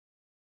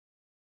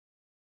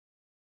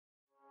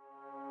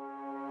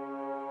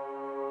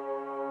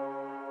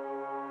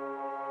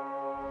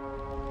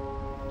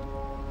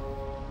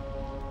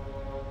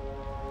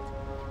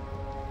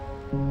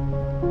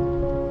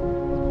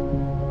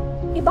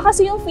Iba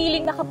kasi yung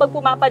feeling na kapag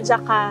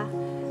pumapadyak ka,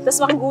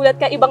 tapos makigulat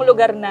ka ibang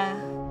lugar na.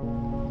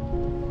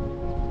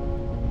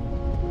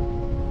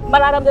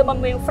 Mararamdaman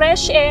mo yung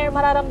fresh air,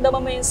 mararamdaman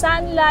mo yung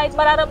sunlight,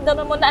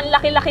 mararamdaman mo na ang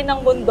laki-laki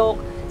ng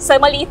bundok sa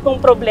maliit mong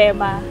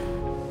problema.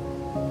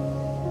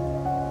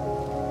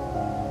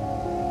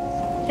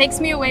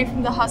 Takes me away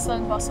from the hustle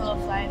and bustle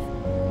of life.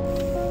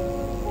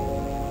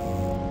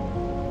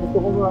 Gusto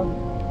ko ba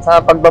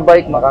sa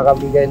pagbabike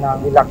makakabigay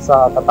ng relax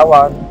sa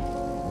katawan.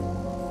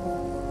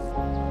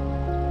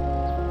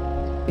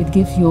 It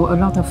gives you a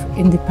lot of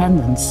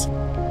independence.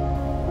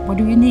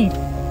 What do you need?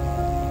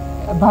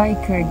 A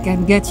bike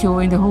can get you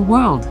in the whole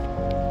world.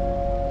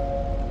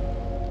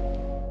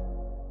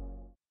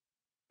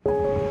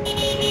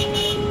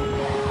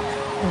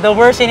 The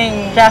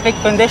worsening traffic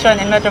condition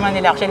in Metro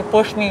Manila actually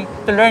pushed me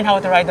to learn how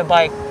to ride a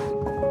bike.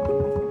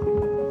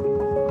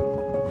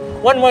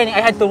 One morning,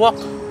 I had to walk.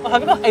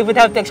 I would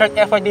have to exert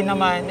effort din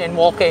naman in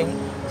walking.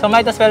 So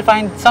might as well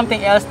find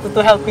something else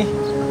to help me.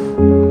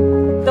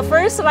 The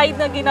first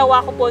ride na ginawa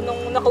ko po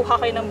nung nakuha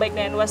kayo ng bike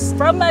na yun was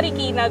from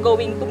Marikina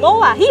going to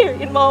MOA, here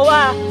in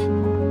MOA.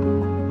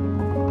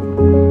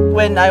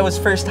 When I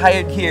was first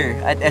hired here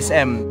at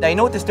SM, I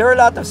noticed there are a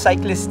lot of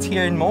cyclists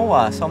here in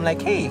MOA. So I'm like,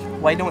 hey,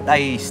 why don't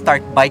I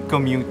start bike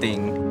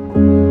commuting?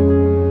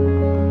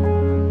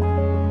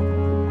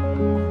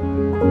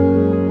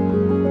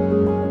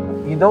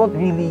 You don't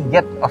really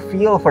get a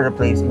feel for the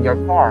place in your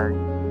car,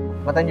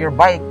 but on your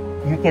bike,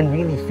 you can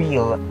really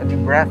feel every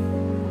breath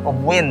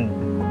of wind.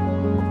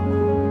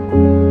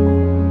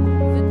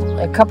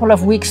 A couple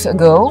of weeks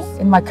ago,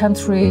 in my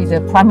country, the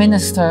Prime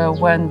Minister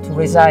went to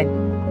resign.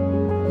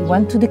 He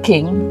went to the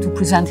King to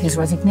present his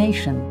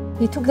resignation.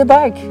 He took the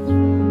bike.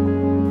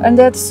 And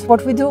that's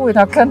what we do in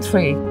our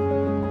country.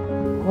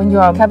 When you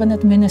are a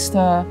cabinet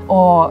minister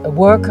or a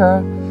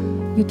worker,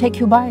 you take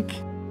your bike.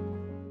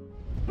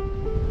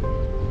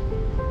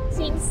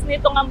 Since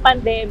nitong ang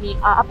pandemic,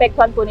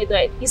 apektuhan po nito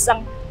is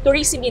ang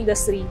tourism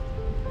industry.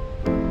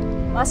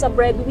 As a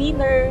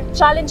breadwinner,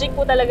 challenging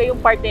po talaga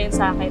yung part na yun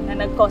sa akin na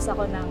nag-cause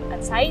ako ng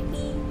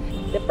anxiety,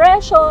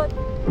 depression.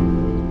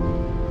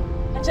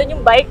 Nandiyan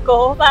yung bike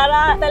ko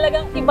para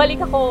talagang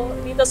ibalik ako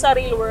dito sa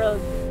real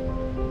world.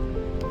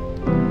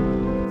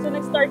 So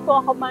nag-start po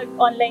ako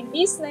mag-online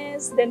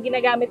business, then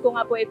ginagamit ko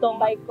nga po itong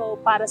bike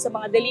ko para sa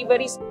mga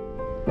deliveries.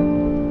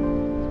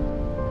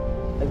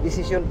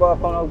 Nagdesisyon po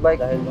ako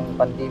mag-bike dahil nung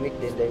pandemic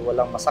din, dahil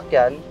walang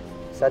masakyan.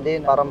 Isa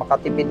din para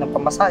makatipid ng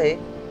pamasahe.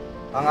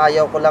 Ang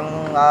ayaw ko lang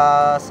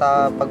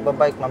sa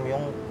pagbabike, ma'am,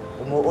 yung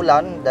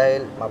umuulan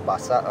dahil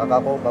mabasa.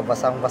 Ako,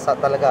 babasang-basa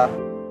talaga.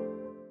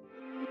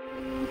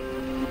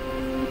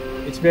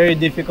 It's very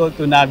difficult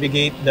to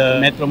navigate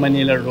the Metro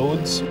Manila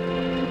roads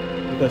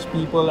because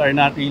people are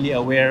not really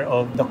aware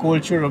of the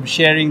culture of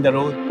sharing the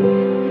road.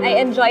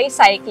 I enjoy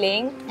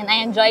cycling and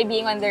I enjoy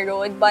being on the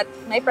road, but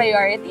my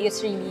priority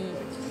is really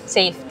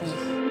safety.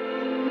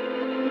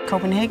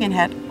 Copenhagen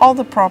had all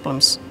the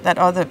problems that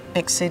other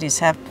big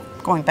cities have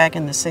going back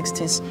in the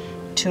 60s.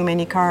 Too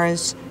many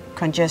cars,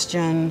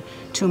 congestion,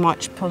 too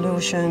much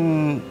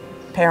pollution,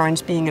 parents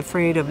being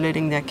afraid of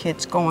letting their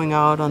kids going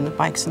out on the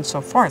bikes and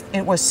so forth.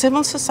 It was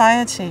civil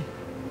society,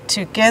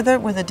 together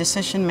with the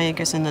decision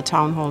makers in the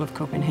town hall of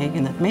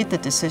Copenhagen, that made the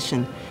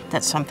decision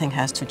that something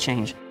has to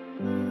change.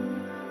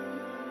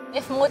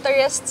 If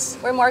motorists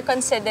were more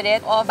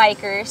considerate of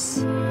bikers,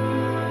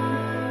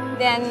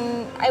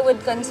 then I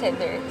would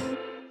consider.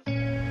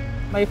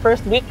 My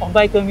first week of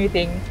bike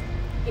commuting,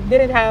 it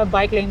didn't have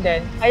bike lane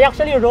then. I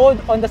actually rode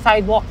on the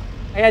sidewalk.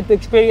 I had to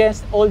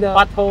experience all the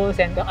potholes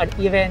and the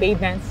uneven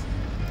pavements.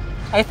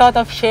 I thought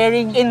of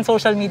sharing in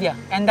social media,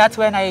 and that's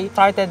when I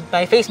started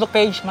my Facebook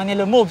page,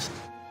 Manila Moves,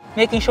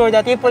 making sure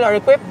that people are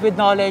equipped with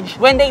knowledge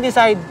when they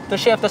decide to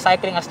shift to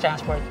cycling as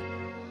transport.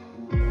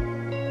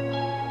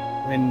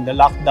 When the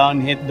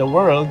lockdown hit the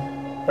world,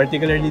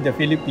 particularly the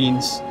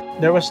Philippines,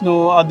 there was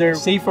no other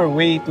safer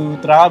way to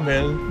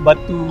travel but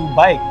to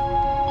bike.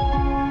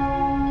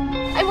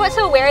 I was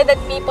aware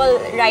that people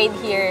ride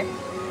here.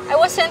 I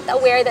wasn't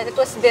aware that it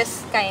was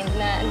this kind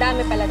na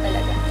dami pala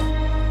talaga.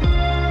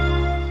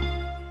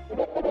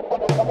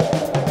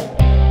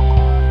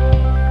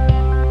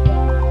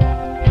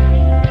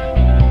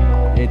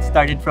 It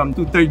started from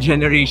two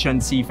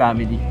third-generation C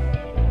family.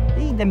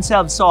 They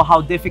themselves saw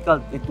how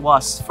difficult it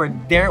was for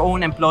their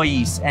own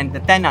employees and the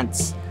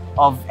tenants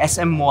of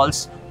SM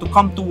malls to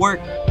come to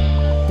work.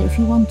 If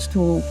you want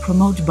to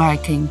promote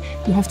biking,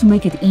 you have to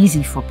make it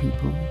easy for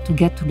people to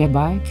get to their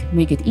bike,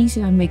 make it easy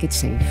and make it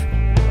safe.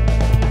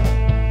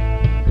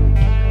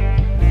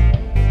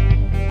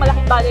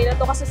 Malaking bagay na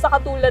to kasi sa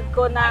katulad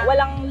ko na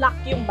walang lock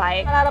yung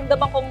bike,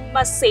 nararamdaman kong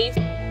mas safe.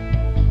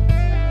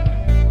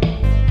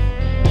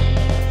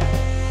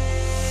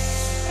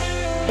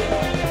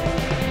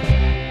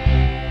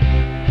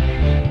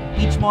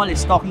 Each mall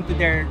is talking to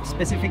their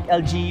specific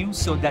LGUs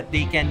so that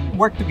they can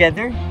work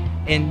together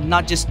and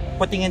not just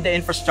putting in the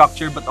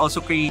infrastructure but also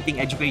creating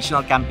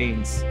educational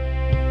campaigns.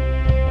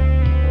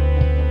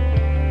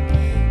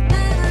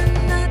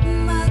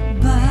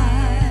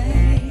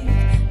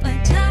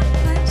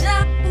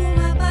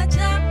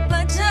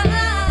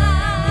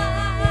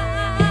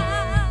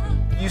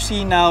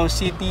 see now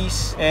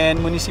cities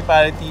and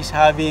municipalities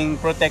having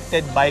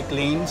protected bike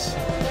lanes.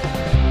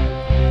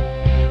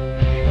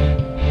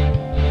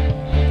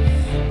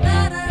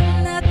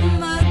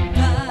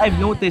 I've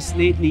noticed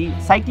lately,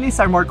 cyclists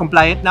are more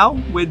compliant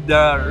now with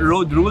the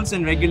road rules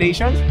and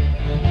regulations.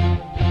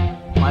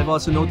 I've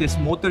also noticed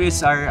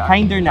motorists are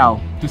kinder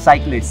now to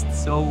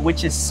cyclists, so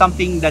which is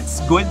something that's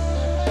good.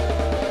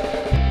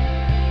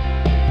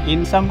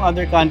 In some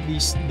other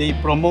countries, they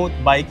promote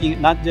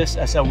biking not just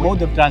as a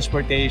mode of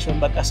transportation,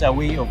 but as a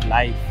way of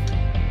life.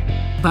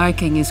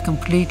 Biking is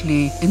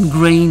completely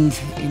ingrained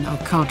in our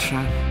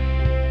culture.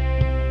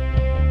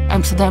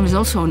 Amsterdam is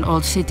also an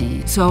old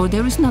city, so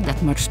there is not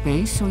that much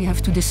space, so you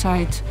have to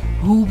decide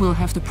who will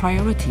have the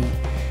priority.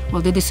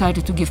 Well, they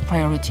decided to give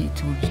priority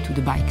to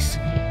the bikes.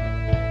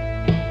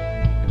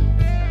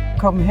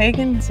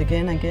 Copenhagen is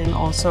again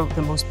also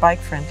the most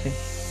bike-friendly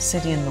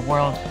city in the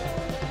world.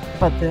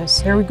 But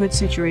this very good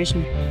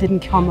situation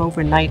didn't come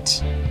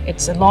overnight.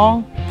 It's a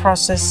long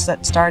process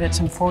that started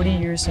some 40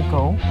 years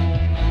ago.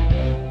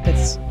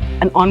 It's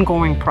an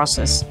ongoing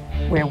process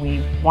where we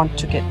want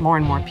to get more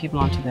and more people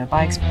onto their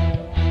bikes.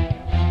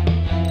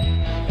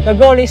 The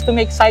goal is to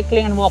make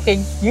cycling and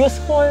walking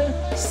useful,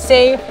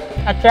 safe,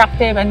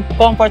 attractive, and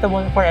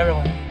comfortable for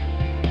everyone.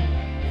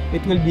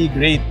 It will be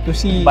great to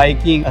see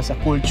biking as a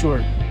culture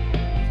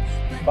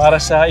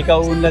para sa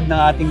ikaunlad ng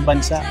ating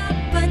bansa.